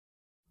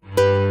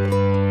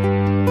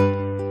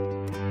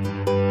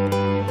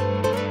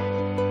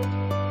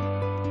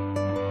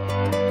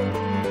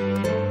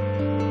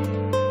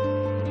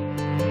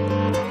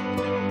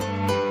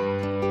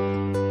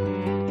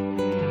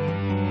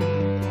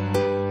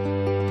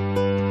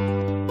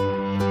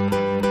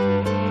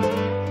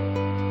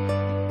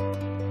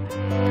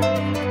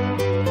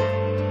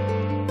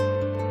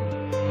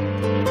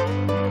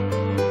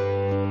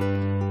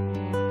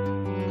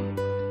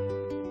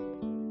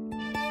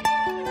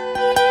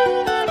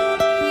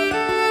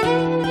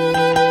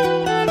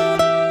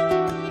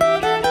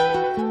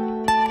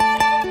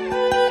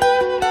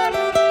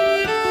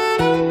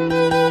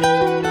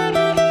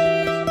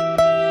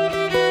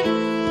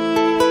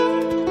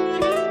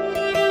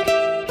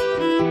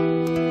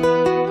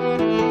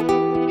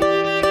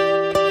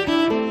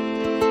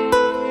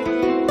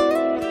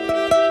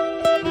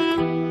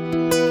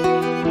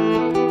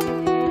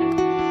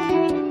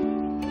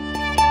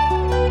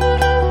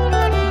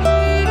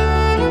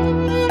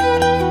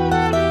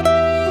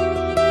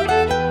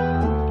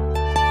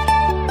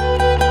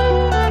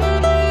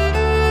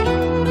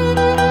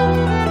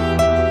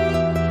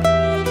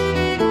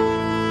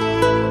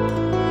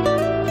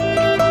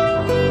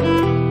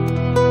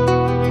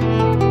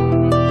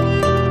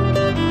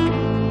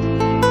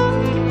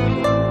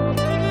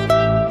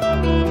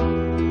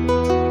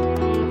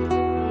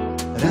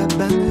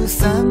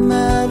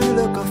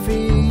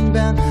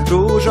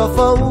a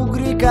fa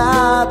ugrik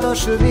át a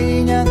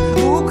sövényen,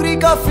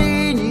 ugrik a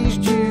fény is,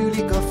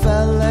 gyűlik a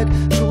felleg,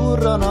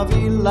 surran a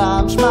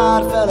villám, s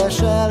már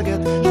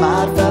feleselget,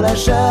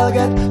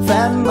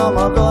 fenn a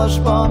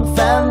magasban,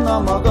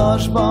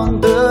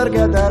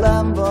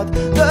 dörgedelem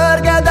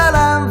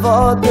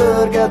vad,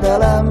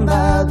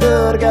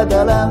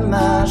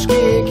 dörgedelemmel, s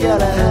kék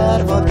jele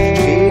hervad,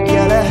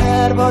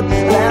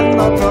 lenn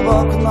a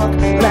tavaknak,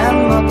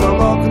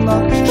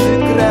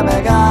 sükre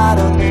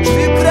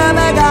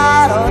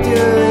megárad,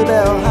 jöjj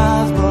be a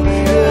házba,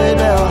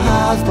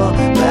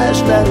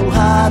 vesd le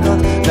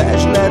ruhádat,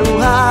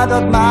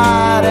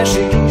 már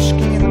esik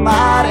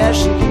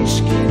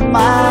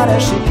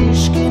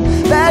iskin,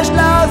 vesd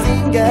le az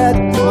inget,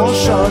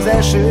 mossa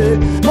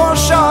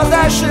az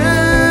eső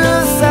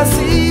össze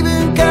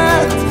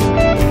szívünket.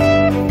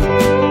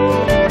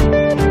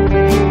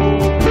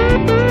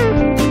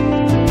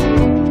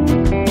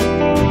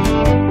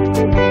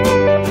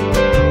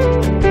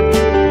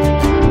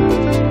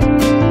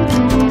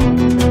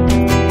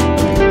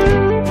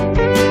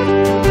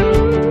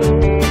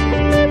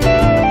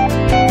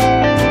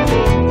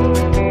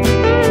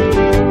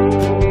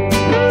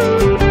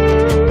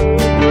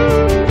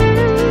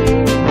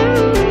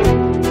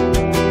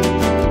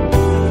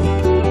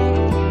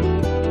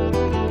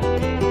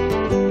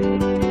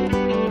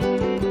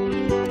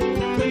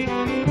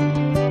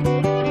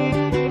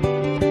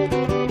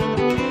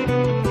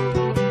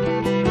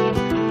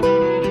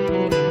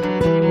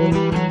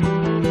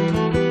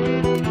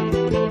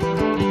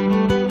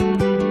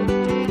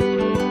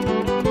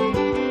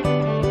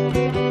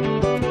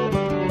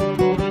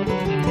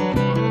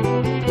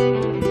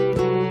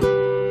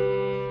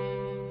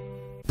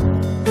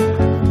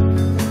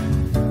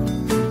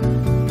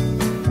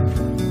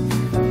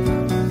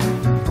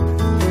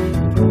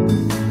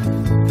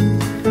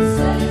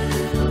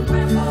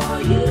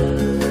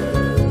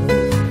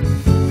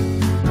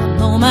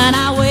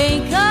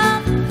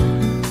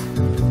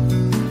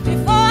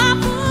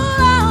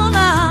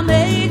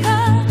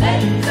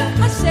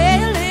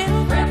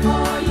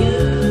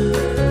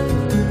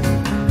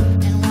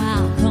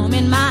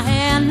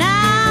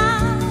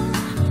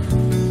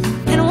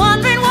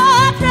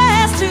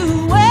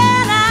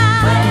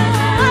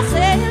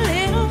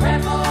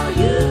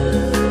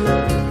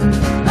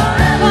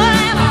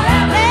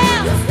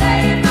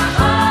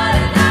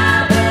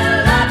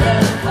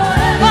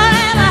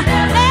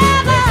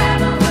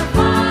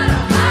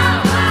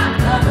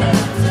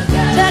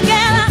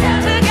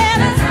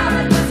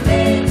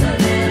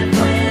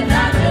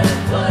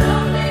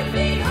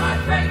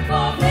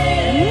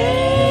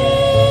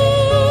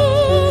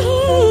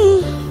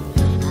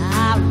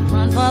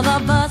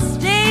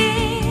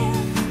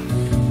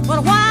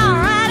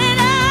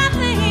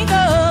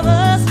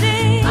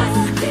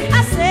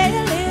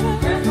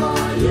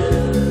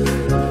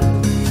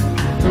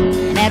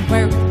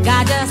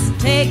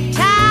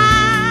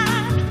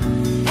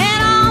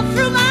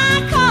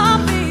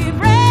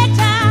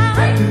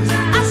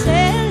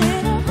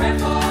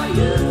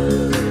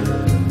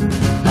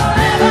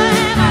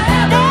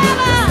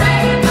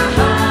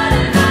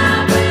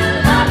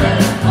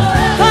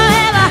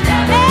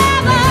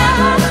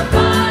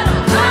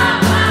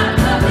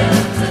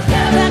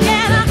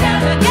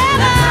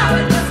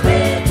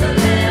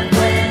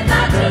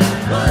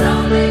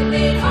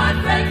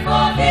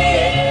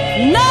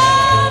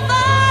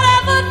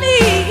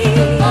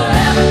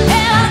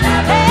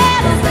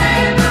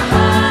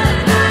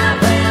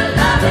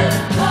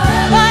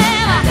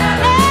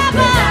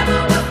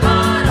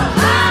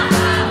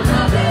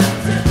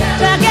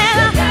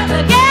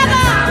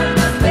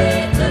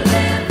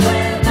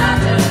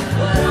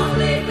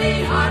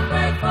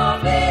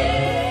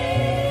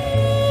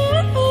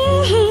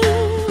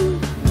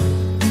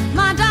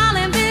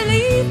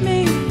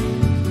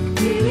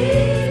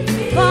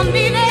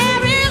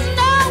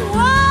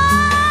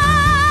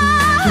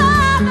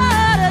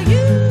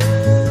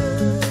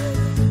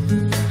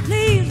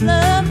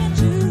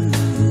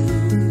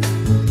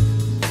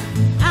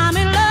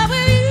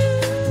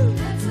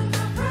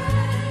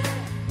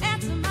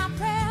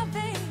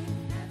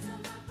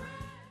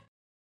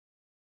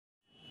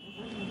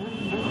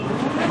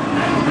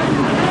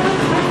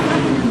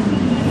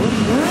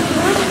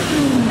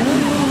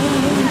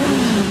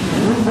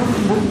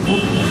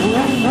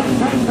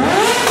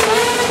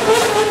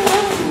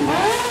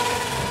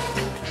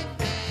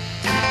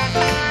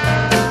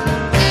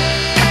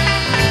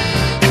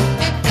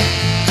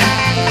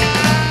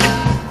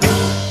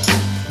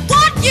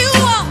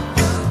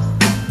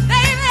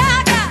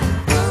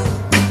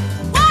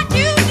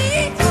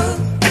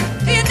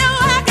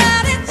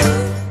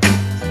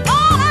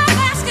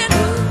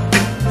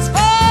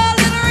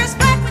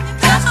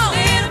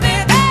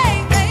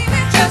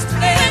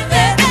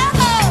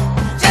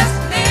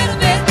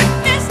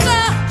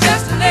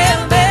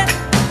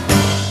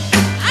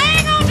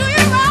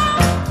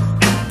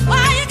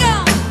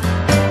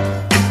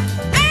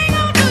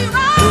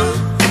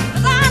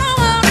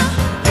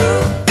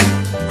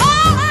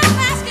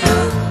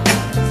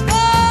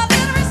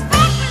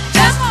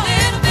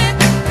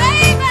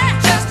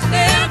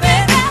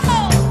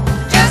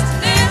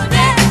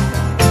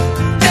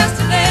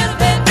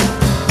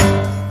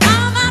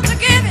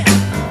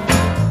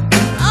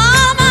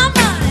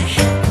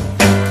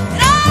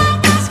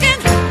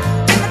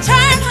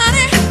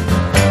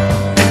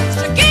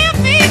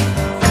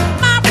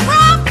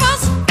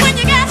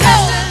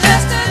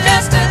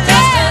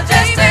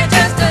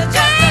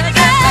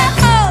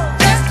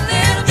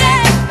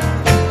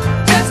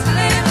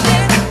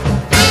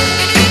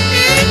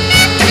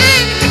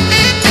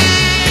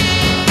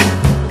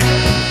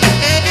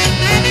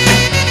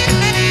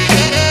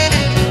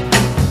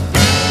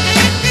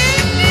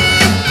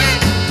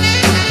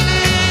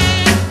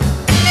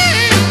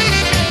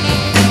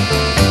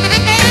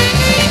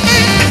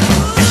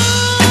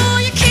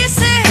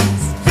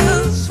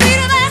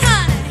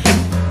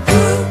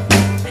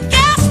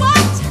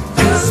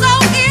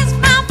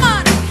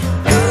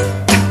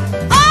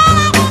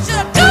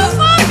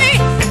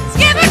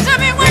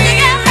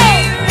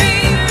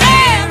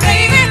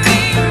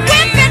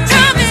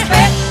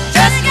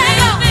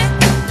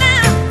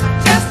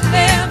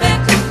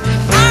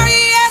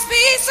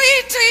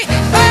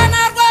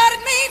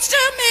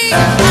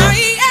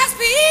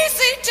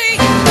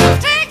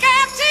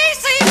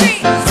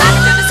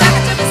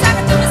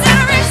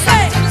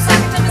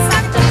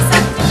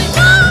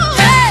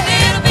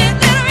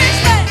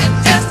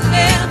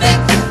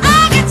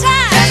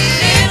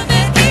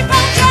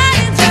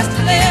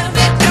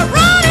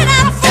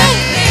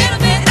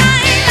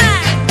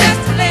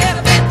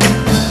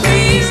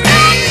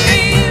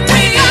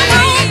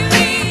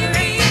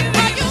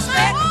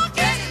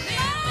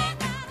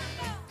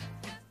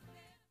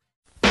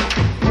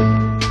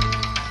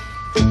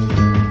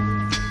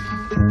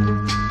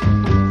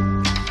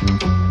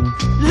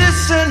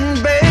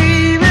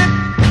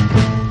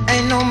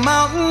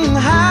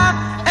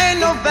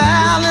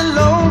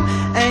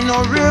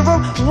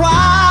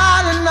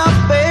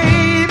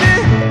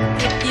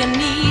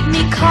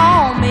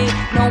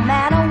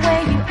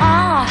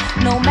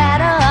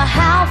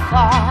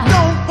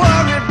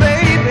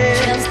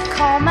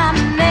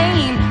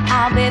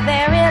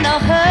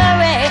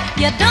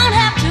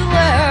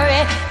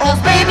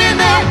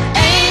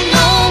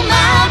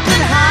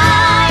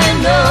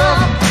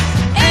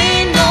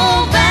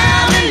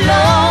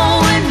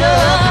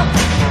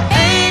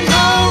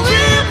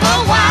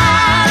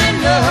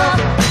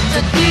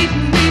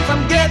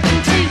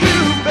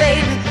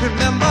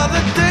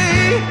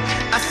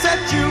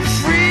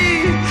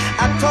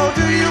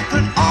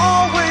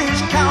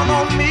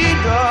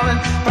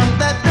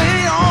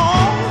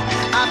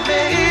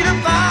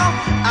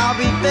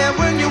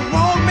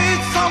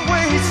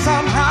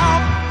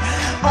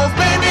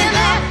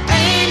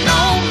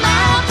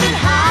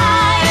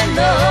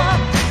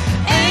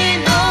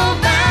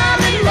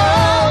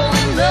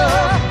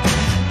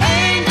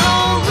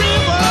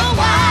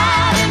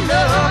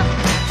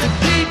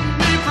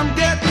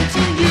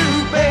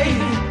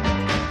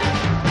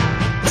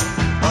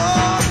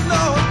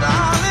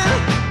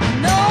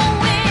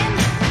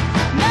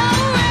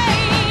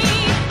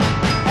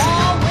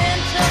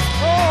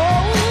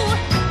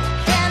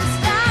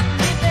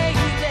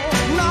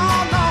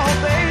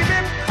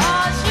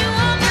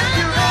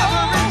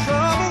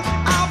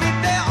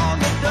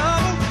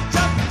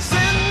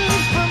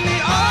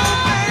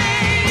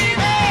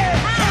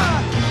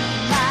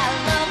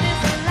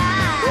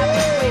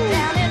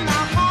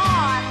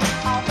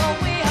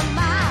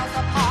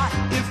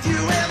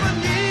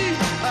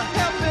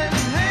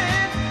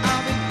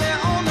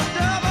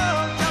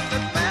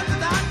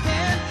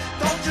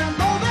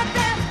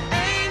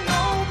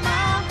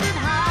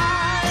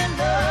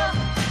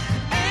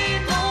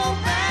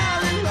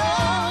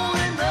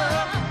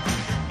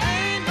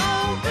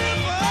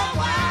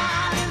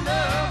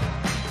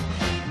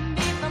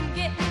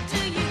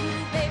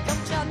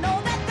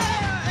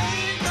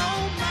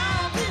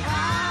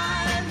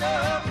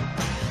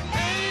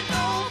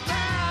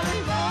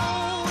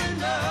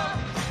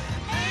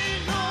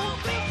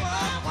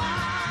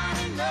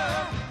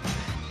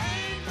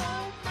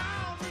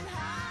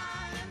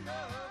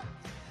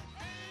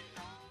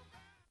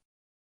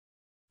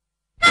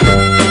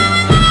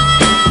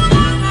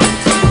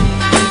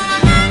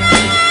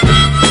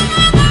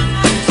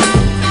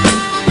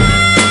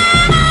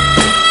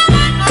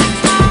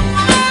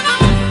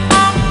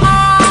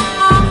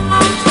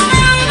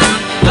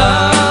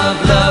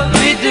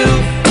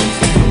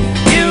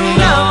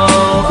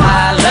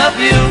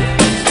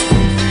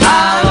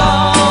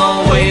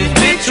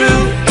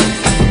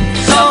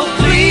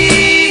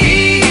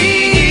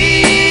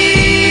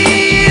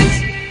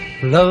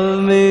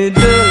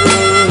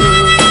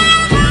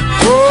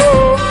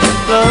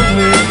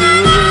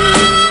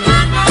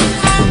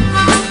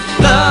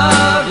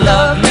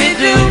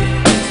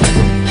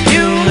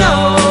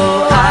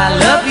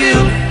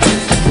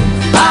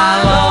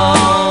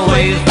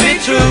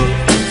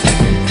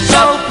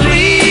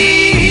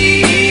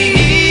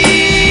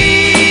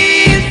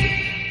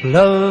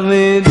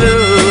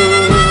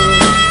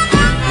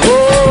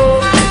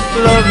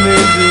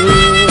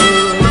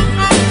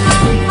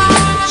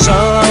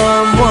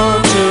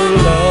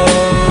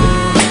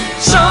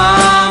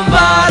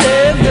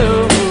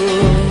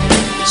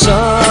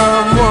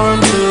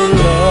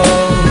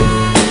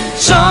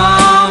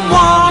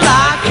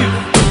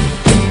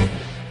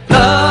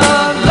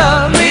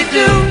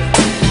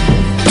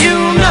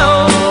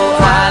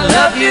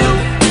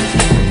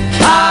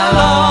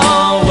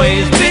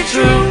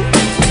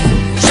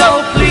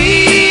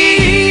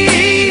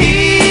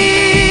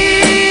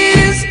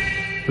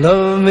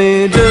 Love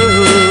me do.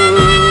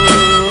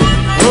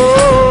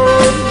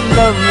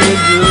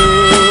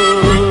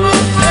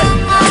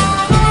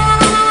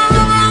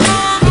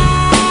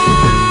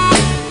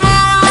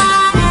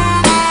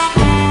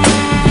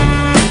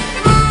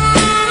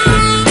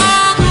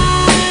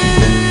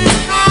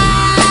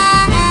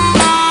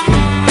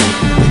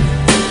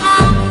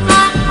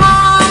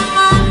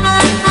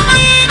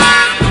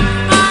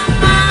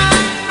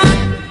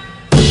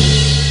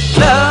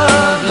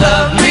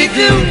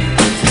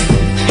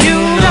 You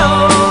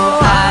know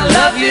I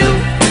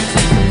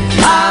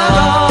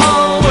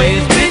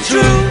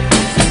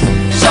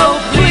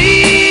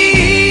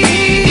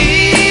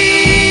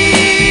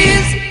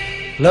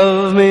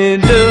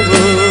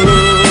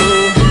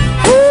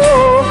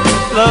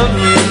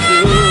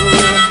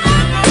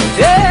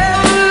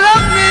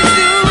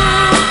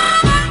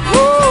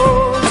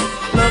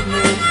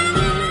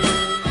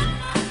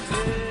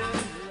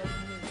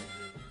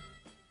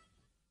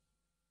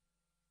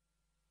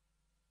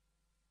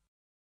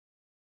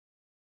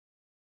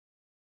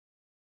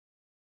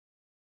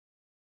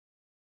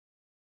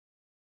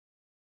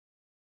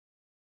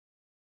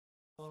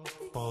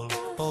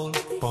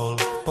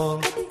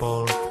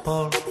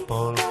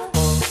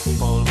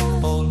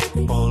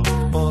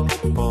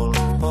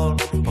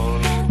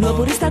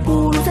Nuopurista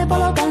kuuluu se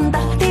polokan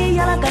tahti,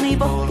 jalkani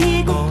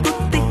pohjii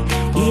kutkutti.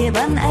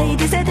 Ievan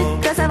äiti se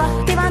tyttönsä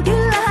vahti, vaan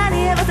kyllähän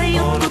Ieva se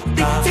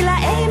jutkutti. Sillä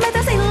ei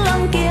meitä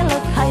silloin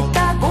kiellot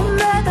haittaa, kun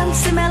me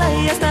tanssimme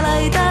laidasta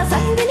laitaa.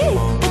 Saivili,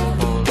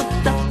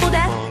 putta,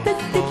 putä,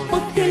 pytti,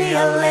 putti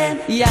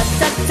lijalleen. Ja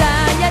tsatsa,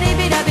 ja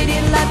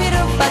ribidabidilla,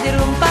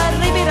 biruppadirumpa,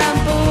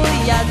 ribirampu.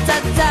 Ja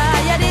tsatsa,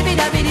 ja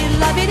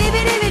ribidabidilla,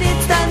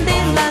 bidibidibidit,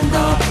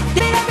 standillandu.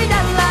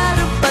 Dibidabidalla,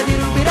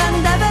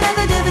 ruppadirubiranda,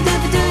 verada,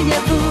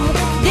 jebu.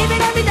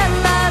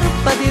 Dibidabidalla,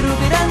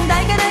 ruppadirubiranda,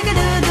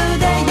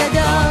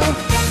 ikadakadu-du-de-ja-da.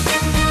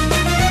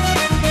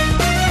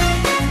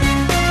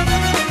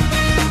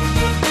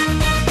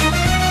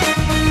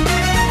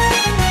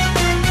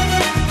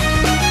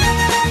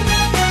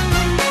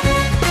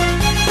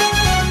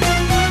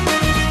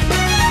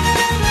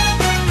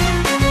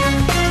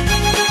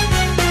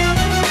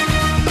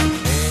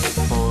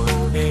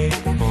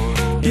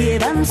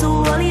 Ievan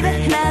suu oli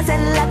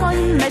vehnäisellä,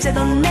 koimeiset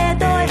onnea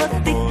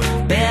toivotti.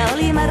 Pää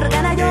oli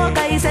märkänä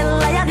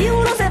jokaisella ja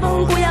viulu se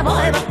punkuja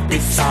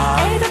voivotti.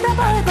 Ei tätä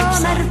poikoo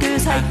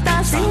märkyys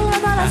haittaa,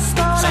 silloin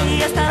valaskoo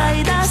laijasta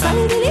laitaa.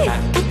 Salivili,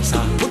 putta,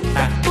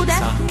 putä,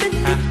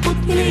 pytti, put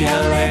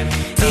hiljalleen.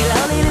 Sillä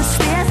oli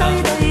lystiä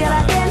soitoi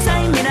jälkeen,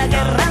 sain minä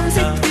kerran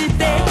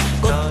sykkyyteen.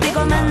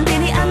 Kottiko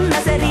mäntini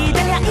anna se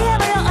riitel ja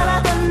Ieva jo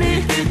alaton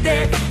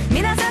yhtyyteen.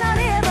 Minä sanon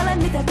Ievalle,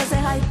 mitäpä se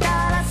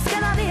haittaa,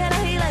 laskena vielä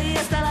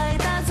hilaijasta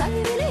laitaan.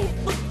 Salivili,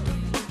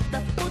 putta,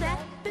 putä,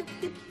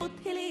 pytti, put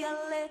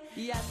hiljalleen.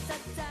 Ja